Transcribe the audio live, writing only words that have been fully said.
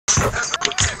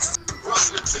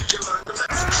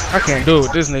I can't do it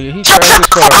with this nigga. He trash as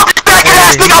fuck.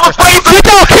 Bitch,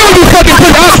 I'll kill you, fucking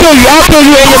bitch. I'll kill you. I'll kill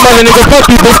you and your mother, nigga. Fuck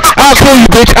you, bitch. I'll kill you,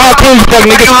 bitch. I'll kill you, fuck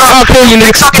nigga. I'll kill you,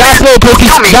 nigga. Die slow, pussy.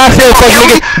 Die slow, fuck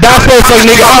nigga. Die slow, fuck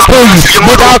nigga. I'll kill you,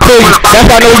 bitch. I'll kill you. That's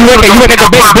why I know you work at. You work at the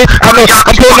bank, bitch. I know.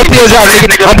 I'm pulling up to your job,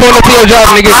 nigga. I'm pulling up to your job,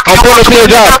 nigga. I'm pulling up to your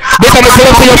job, bitch. I'ma pull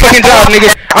up to your fucking job,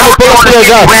 nigga. I'ma pull up to your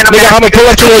job, nigga. I'ma pull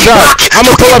up to your job.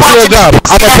 I'ma pull up to your job.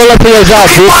 I'ma pull up to your job,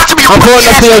 bitch. I'm pulling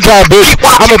up to your job, bitch.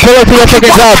 I'ma pull up to your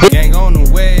fucking job, bitch. Gang on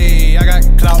the way. I got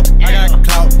clout. I got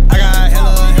clout. I got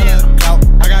hella clout.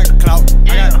 I got clout.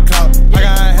 I got clout. I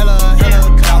got hella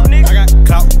clout. I got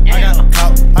clout. I got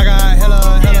clout. I got hella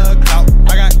clout.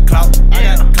 I got clout. I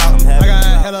got clout. I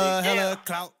got hella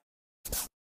clout.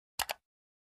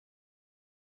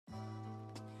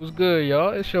 What's good, y'all?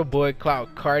 It's your boy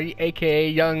Clout Cardi, aka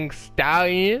Young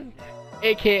Stallion,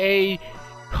 aka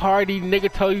Cardi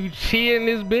nigga told you she in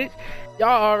this bitch. Y'all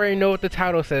already know what the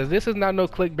title says. This is not no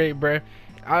clickbait, bruh.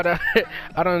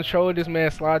 I done trolled this man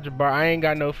Slyjabar. I ain't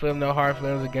got no hard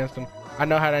feelings against him. I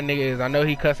know how that nigga is. I know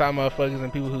he cuss out motherfuckers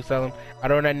and people who sell him. I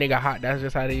know that nigga hot. That's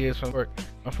just how he is from work.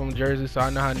 I'm from Jersey, so I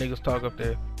know how niggas talk up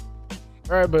there.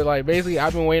 Alright, but like basically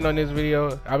I've been waiting on this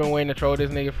video. I've been waiting to troll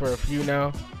this nigga for a few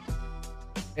now.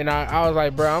 And I was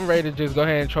like, bro, I'm ready to just go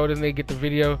ahead and troll this nigga, get the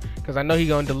video, because I know he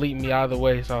gonna delete me either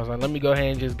way. So I was like, let me go ahead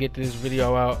and just get this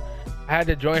video out. I had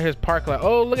to join his park like,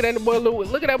 oh, look at that boy,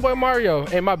 look at that boy Mario.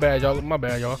 Hey, my bad, y'all. My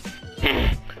bad, y'all.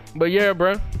 But yeah,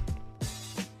 bro,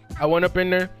 I went up in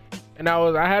there and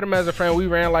I had him as a friend. We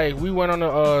went on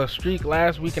a streak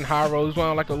last week in High Road. We went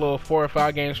on like a little 4 or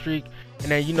 5 game streak,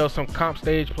 and then, you know, some comp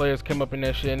stage players came up in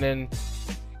that shit and then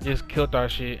just killed our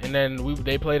shit. And then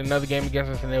they played another game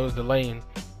against us and it was delaying.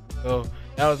 So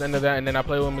that was the end of that. And then I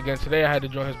played with him again today. I had to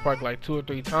join his park like 2 or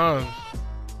 3 times.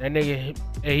 That nigga,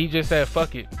 he just said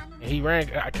fuck it. And he ran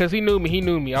because he knew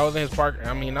me. I was in his park.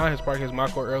 I mean, not his park, his my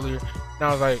court earlier. And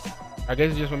I was like, I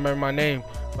guess he just remembered my name.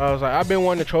 But I was like, I've been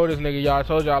wanting to troll this nigga, y'all. I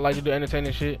told y'all I like to do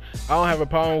entertaining shit. I don't have a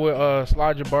problem with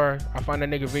Slyjabar. I find that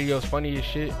nigga videos funny as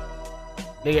shit.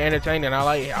 Nigga entertaining. I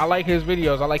like his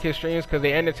videos. I like his streams because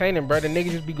they entertaining, bro. The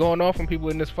nigga just be going off on people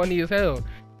and it's funny as hell.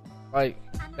 Like,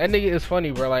 that nigga is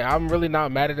funny, bro. Like, I'm really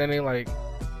not mad at that nigga. Like,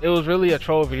 it was really a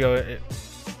troll video.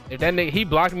 If that nigga, he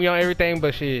blocked me on everything,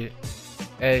 but shit.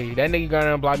 Hey, that nigga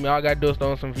gonna unblock me. All I gotta do is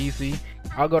throw him some VC.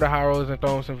 I'll go to High Roads and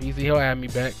throw him some VC. He'll add me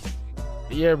back.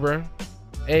 But yeah, bro.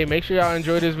 Hey, make sure y'all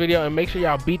enjoy this video and make sure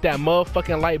y'all beat that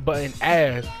motherfucking like button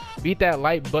ass. Beat that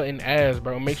like button ass,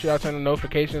 bro. Make sure y'all turn the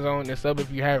notifications on and sub if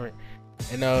you haven't.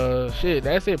 And shit,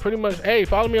 that's it. Pretty much. Hey,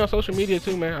 follow me on social media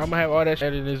too, man. I'm gonna have all that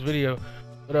shit in this video.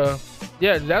 But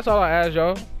yeah, that's all I ask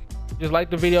y'all. Just like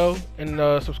the video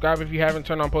and subscribe if you haven't.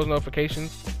 Turn on post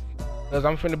notifications, because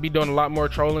I'm finna be doing a lot more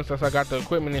trolling since I got the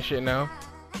equipment and shit now.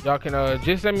 Y'all can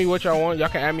just send me what y'all want. Y'all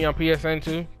can add me on PSN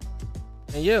too.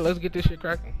 And yeah, let's get this shit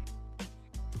cracking.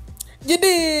 You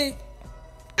dig?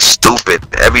 Stupid.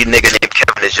 Every nigga named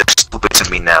Kevin is just stupid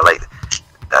to me now. Like,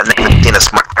 that nigga seen a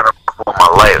smart camera before my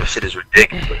life. Shit is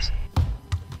ridiculous.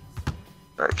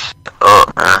 Like, oh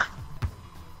man.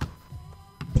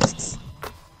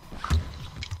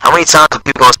 How many times are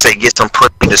people gonna say get some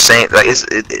pussy? The same, like it's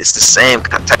the same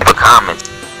type of comment.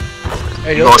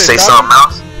 Hey, you gonna say something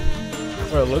else?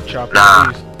 Or look choppy.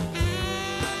 Nah.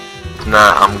 Please.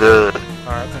 Nah, I'm good.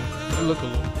 Alright, okay. Look a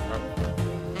little.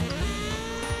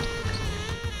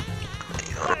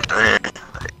 You know what I'm saying?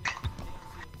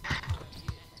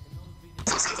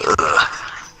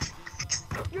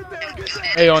 Like,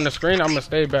 hey, on the screen, I'm gonna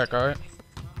stay back, alright?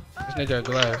 This nigga got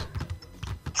glass.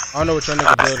 I don't know what your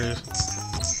nigga build is.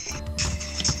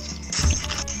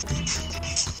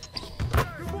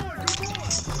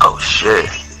 Oh shit.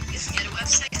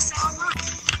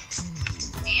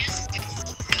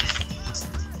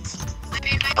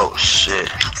 Oh shit.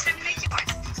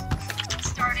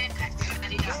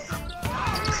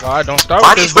 Alright, don't start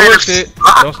with this bullshit.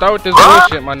 Don't start with this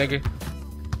bullshit, my nigga.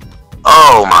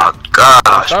 Oh my gosh,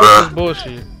 don't start with this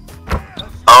bullshit.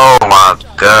 Oh my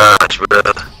gosh, bro.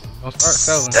 Don't start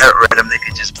selling. That random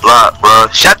nigga just blocked, bro.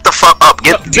 Shut the fuck up.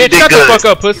 Bitch, shut the fuck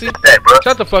up, pussy.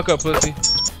 Shut the fuck up, pussy.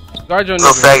 Guard your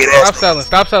nigga.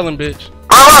 Stop selling, bitch.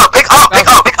 Pick up.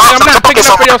 I'm not picking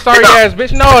up for your sorry ass,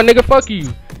 bitch. No, nigga, fuck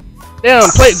you. Damn,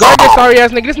 guard your sorry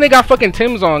ass nigga. This nigga got fucking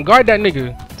Tim's on. Guard that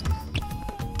nigga.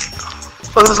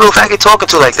 Who's this little faggot talking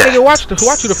to like that? Nigga, watch who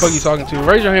the fuck you talking to.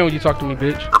 Raise your hand when you talk to me,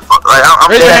 bitch. Like,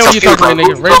 raise your hand when you talk to me,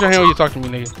 nigga. Raise your hand when you talk to me,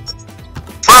 nigga.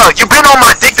 Bro, you been on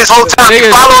my dick this whole time.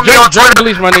 Nigga, you follow me on drink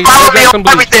bleach, my nigga. Go drink some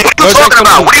bleach. Go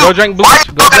drink bleach.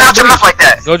 Go drink bleach. Like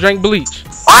that? Go drink bleach.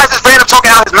 Why is this random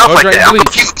talking out his mouth like that? I'm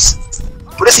confused.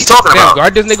 What is he talking about?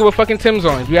 Guard this nigga with fucking Tim's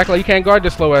on. You act like you can't guard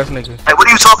this slow ass nigga. Hey, what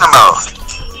are you talking about?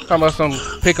 Talking about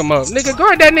some pick him up. Nigga,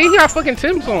 guard that nigga. He got fucking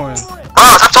Tim's on.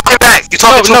 Oh, stop talking back. You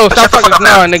talking No, to stop talking.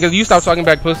 Nah, nigga, you stop talking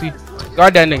back, pussy.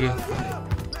 Guard that nigga.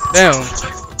 Damn.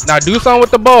 Now do something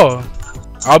with the ball.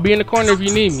 I'll be in the corner if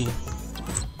you need me.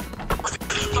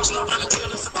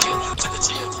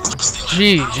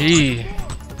 GG.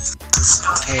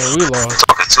 Yeah, we lost.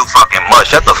 Talking too fucking much.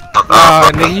 Shut the fuck up.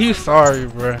 Nah, nigga, you sorry,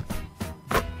 bro.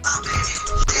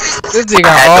 This nigga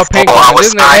got all pink on.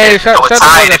 This nigga, hey, shut the fuck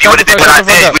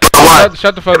up.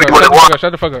 Shut the fuck up.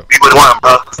 Shut the fuck up. We would've won,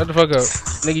 bro. Shut the fuck up.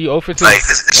 Nigga, you 0 for 2. Like,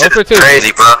 this 0 shit for is 2.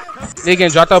 crazy, bro. Nigga getting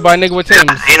dropped off by a nigga with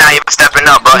Tims. He not even stepping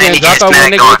up, bro. He And he getting getting dropped off with a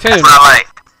snagged nigga on. with That's Tims. what I like.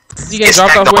 You getting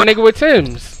dropped off with a nigga with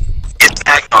Tims. Get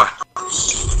snagged on.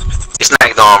 Get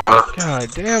snagged on, bro. God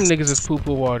damn, niggas is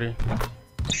poo-poo water.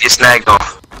 Get snagged on.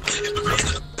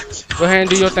 Go ahead and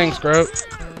do your thing, scrub.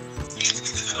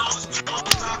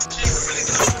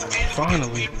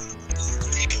 Finally. Give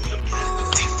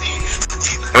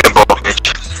me the ball,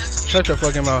 bitch. Shut your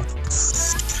fucking mouth.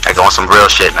 I go on some real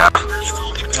shit now.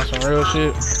 On some real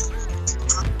shit.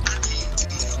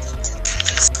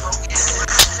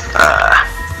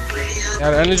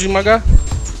 Got energy, my guy?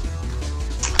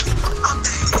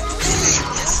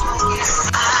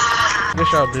 Good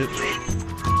shot, bitch.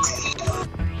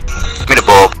 Give me the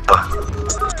ball, bro.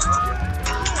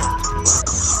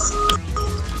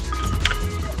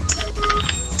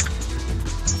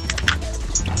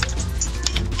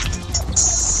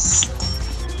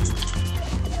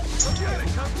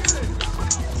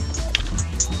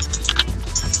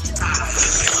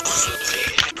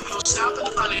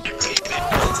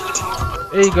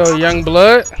 There you go, young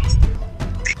blood.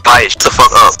 Quiet, shut the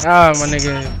fuck up. Ah, my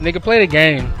nigga. Nigga, play the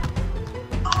game.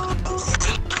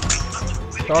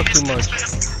 Talk too much.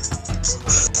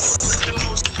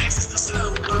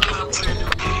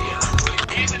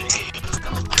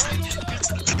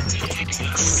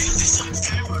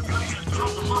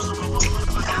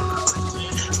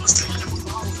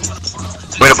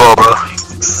 Win the ball,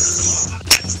 bro.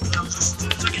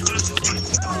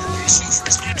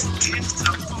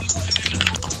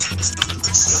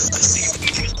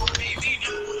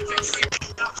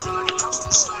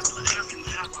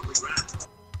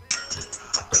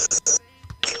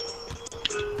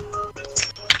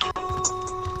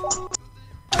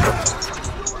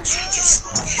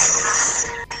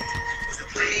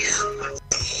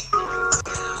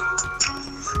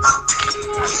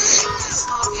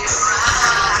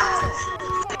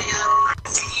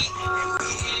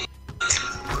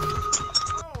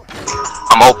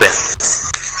 I'm open.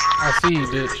 I see you,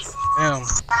 bitch. Damn.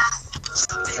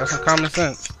 That's some common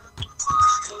sense.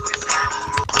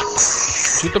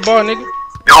 Shoot the ball, nigga.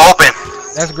 You're open.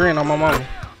 That's green on my mama.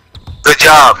 Good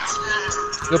job.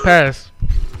 Good pass.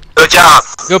 Good job.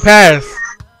 Good pass.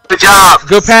 Good job.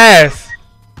 Good pass.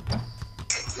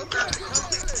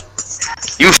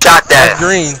 You shot that. That's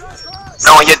green.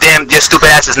 Knowing your stupid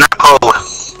ass is not cold.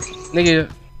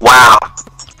 Nigga. Wow.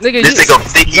 Nigga, This nigga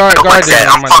think he guard could win that, that.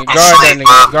 I'm my fucking nigga. Guard that sleep, nigga.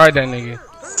 bro. Guard that nigga.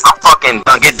 I'm fucking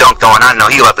gonna get dunked on. I know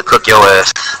he'll have to cook your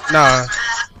ass. Nah.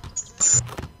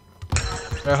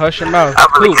 Hush your mouth. I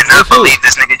really Hoop. cannot Just hoop. believe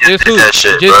this nigga just did hoop. that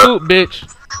shit, Just bro. hoop, bitch.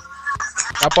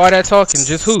 Stop all that talking.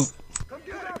 Just hoop.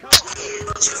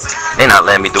 They not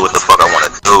letting me do what the fuck I want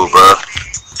to do, bro.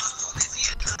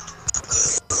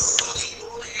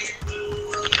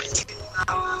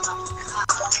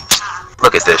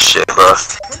 Look at this shit, bro.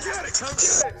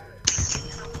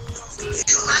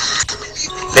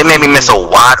 They made me miss a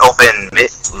wide open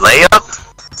layup.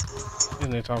 This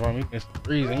nigga talking about me missing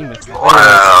threes and he missing.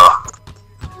 Wow.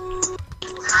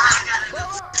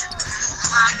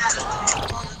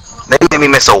 They made me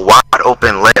miss a wide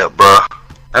open layup, bro.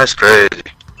 That's crazy.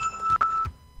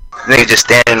 Nigga just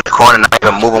standing in the corner, not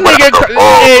even moving without Nigga, the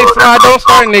ball. hey, Bro. don't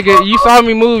start, nigga. You saw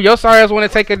me move. Your sorry ass want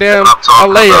to take a damn That's what I'm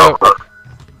a talking layup. about, bro.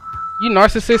 You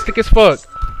narcissistic as fuck.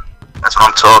 That's what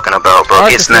I'm talking about, bro.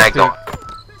 Get snagged on.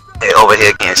 Hey, over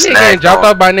here getting Nigga getting snagged dropped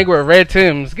on. off by a nigga with red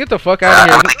Tims. Get the fuck out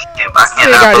of here. I This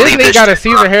cannot nigga got a shit,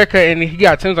 Caesar bro. haircut and he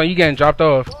got Tims on. You getting dropped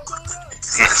off.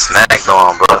 Getting snagged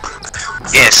on, bro.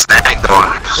 Getting snagged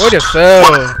on. Way to sell.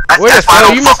 Way to That's why I sell.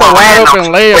 don't You missed a fuck with wide random- open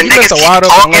layup. when You missed a niggas wide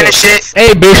keep open talking and layup. shit, Hey,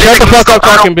 bitch, shut the fuck up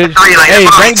talking, bitch. Like, Hey,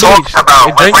 that's what drink I'm talking bleach. about.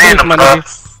 Hey, drink bleach, Random, my bro.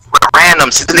 nigga. With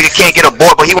randoms, this nigga can't get a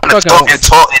board, but he wanna Fucking- talk and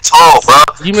talk and talk, bro.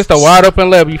 You missed a wide open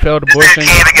layup. You failed the This boy nigga thing.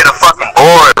 can't even get a fucking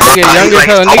board, bro. Nigga, young as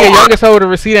hell. Nigga, young as hell with a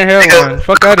receding hairline.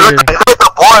 Fuck out of here. Look at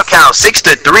the board count,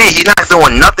 6-3. He's not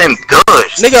doing nothing good.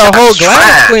 Nigga, a whole That's glass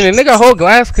trash. cleaner. Nigga, a whole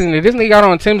glass cleaner. This nigga got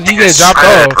on Tim's. He getting It's dropped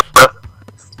trash, off. bro.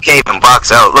 Can't even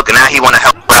box out. Look, and now he wanna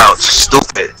help out.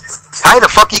 Stupid. How the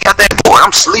fuck he got that board? I'm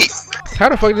asleep. How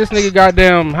the fuck this nigga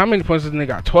goddamn? How many points this nigga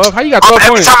got? 12. How you got 12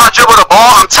 Every points? time I dribble the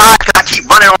ball, I'm tired because I keep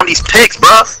running on these picks,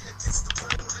 bro.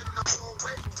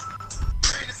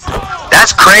 That's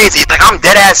crazy. Like, I'm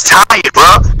dead ass tired,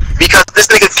 bro. Because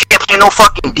this nigga can't play no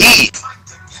fucking D.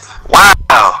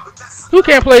 Wow. Who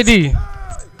can't play D?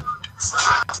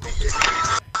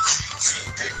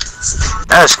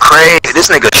 That's crazy.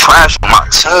 This nigga trash on my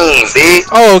team, B.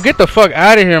 Oh, get the fuck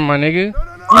out of here, my nigga.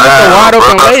 You missed a wide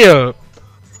open layup.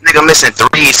 Nigga missing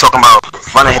threes, talking about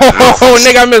running. Oh,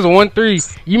 nigga, I missed 1 3.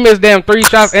 You missed damn 3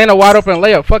 shots and a wide open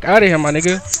layup. Fuck out of here, my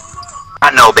nigga. I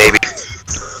know, baby.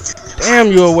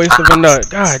 Damn, you a waste of a nut.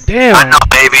 God damn. I know,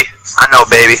 baby. I know,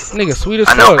 baby. Nigga, sweet as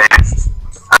I know, fuck. baby.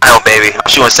 I know, baby. I'm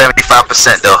shooting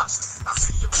 75% though.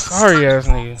 Sorry ass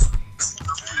nigga.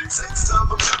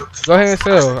 Go ahead and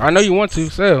sell. I know you want to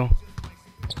sell.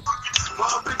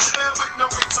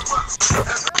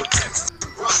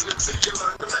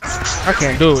 I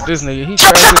can't do it with this nigga. He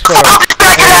trash as fuck.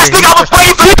 Bitch, I'll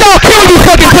kill you,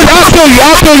 fucking pussy. I'll kill you.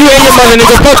 I'll kill you and your mother,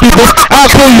 nigga. Fuck you, bitch. I'll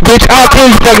kill you, bitch. I'll kill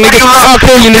you, fuck nigga. I'll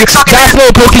kill you, nigga. Die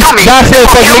slow, pussy. Die slow,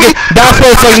 fuck nigga. Die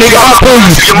slow, fuck nigga. I'll kill you,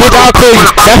 bitch. I'll kill you.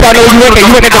 That's why I know you work at.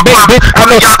 You work at the bank, bitch. I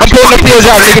know. I'm pulling up to your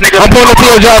job, nigga. I'm pulling up to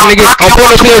your job, nigga. I'm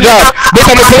pulling up to your job, bitch.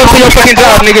 I'ma pull up to your fucking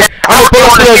job, nigga. I'ma pull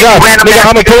up to your job, nigga.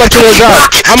 I'ma pull up to your job.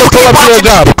 I'ma pull up to your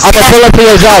job. I'ma pull up to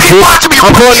your job, bitch.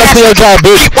 I'm pulling up to your job,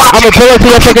 bitch. I'ma pull up to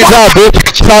your fucking job, bitch.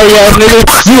 Sorry ass nigga.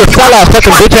 You a sellout,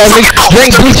 fucking bitch ass nigga.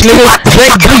 Drink bleach, nigga.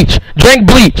 Drink bleach. Drink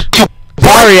bleach.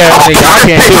 Sorry ass nigga. I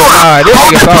can't do it. This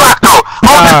nigga sorry.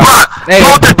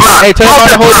 Hey, tell him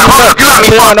to hold these nuts.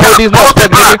 Tell him to hold these nuts,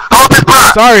 fuck nigga.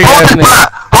 Sorry ass nigga.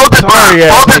 Sorry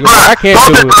ass nigga. I can't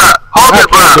do it. I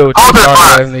can't do it. Sorry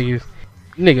ass niggas.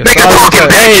 Nigga, sorry.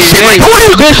 Hey,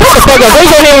 Bitch, shut the fuck up. Raise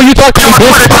your hand when you talk to me,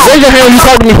 bitch. Raise your hand when you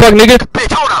talk to me, fuck nigga.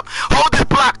 Bitch, hold up. Hold this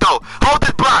block though. Hold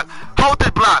this block. Hold this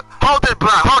block. Hold this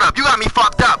block. Hold up. You got me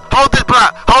fucked up. Hold this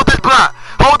block. Hold this block.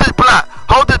 Hold this block.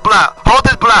 Hold this block. Hold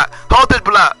this block. Hold this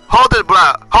block. Hold this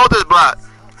block. Hold this block.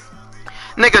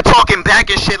 Nigga talking back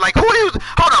and shit like who you?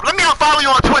 Hold up. Let me unfollow you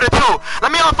on Twitter too.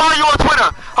 Let me unfollow you on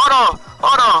Twitter. Hold on.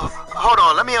 Hold on. Hold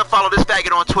on. Let me unfollow this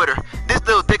faggot on Twitter. This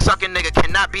little dick sucking nigga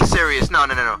cannot be serious. No. I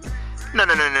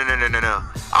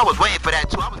was waiting for that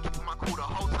too. I was keeping my cool the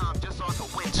whole time just so I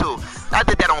could win too. I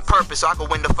did that on purpose so I could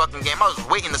win the fucking game. I was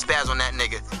waiting to spaz on that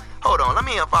nigga. Hold on, let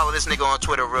me unfollow this nigga on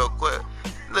Twitter real quick.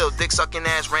 Little dick sucking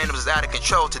ass randoms is out of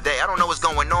control today. I don't know what's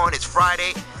going on. It's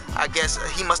Friday. I guess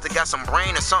he must have got some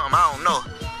brain or something. I don't know.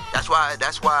 That's why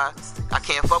I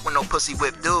can't fuck with no pussy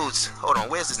whip dudes. Hold on,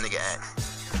 where's this nigga at?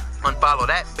 Unfollow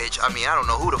that bitch. I mean, I don't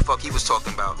know who the fuck he was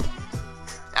talking about.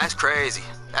 That's crazy.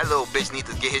 That little bitch needs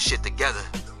to get his shit together.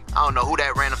 I don't know who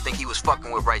that random think he was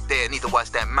fucking with right there. Need to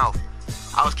watch that mouth.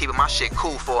 I was keeping my shit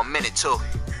cool for a minute too.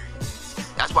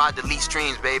 That's why I delete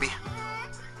streams, baby.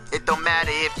 It don't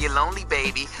matter if you're lonely,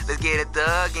 baby. Let's get a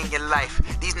thug in your life.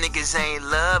 These niggas ain't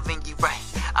loving you right.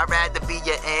 I'd rather be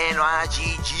your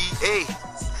NYGGA.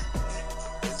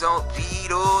 Don't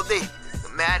beat all day.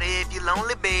 Don't matter if you're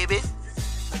lonely, baby.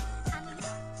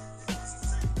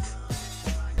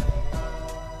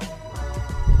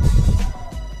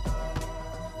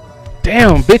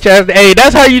 damn, bitch ass. Hey,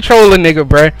 that's how you troll a nigga,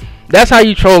 bruh. That's how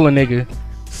you troll a nigga.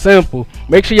 Simple.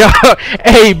 Make sure y'all,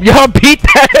 hey, y'all beat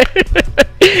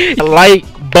that like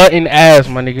button ass,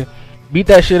 my nigga. Beat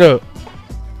that shit up.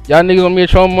 Y'all niggas want me to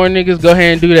troll more niggas? Go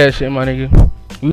ahead and do that shit, my nigga.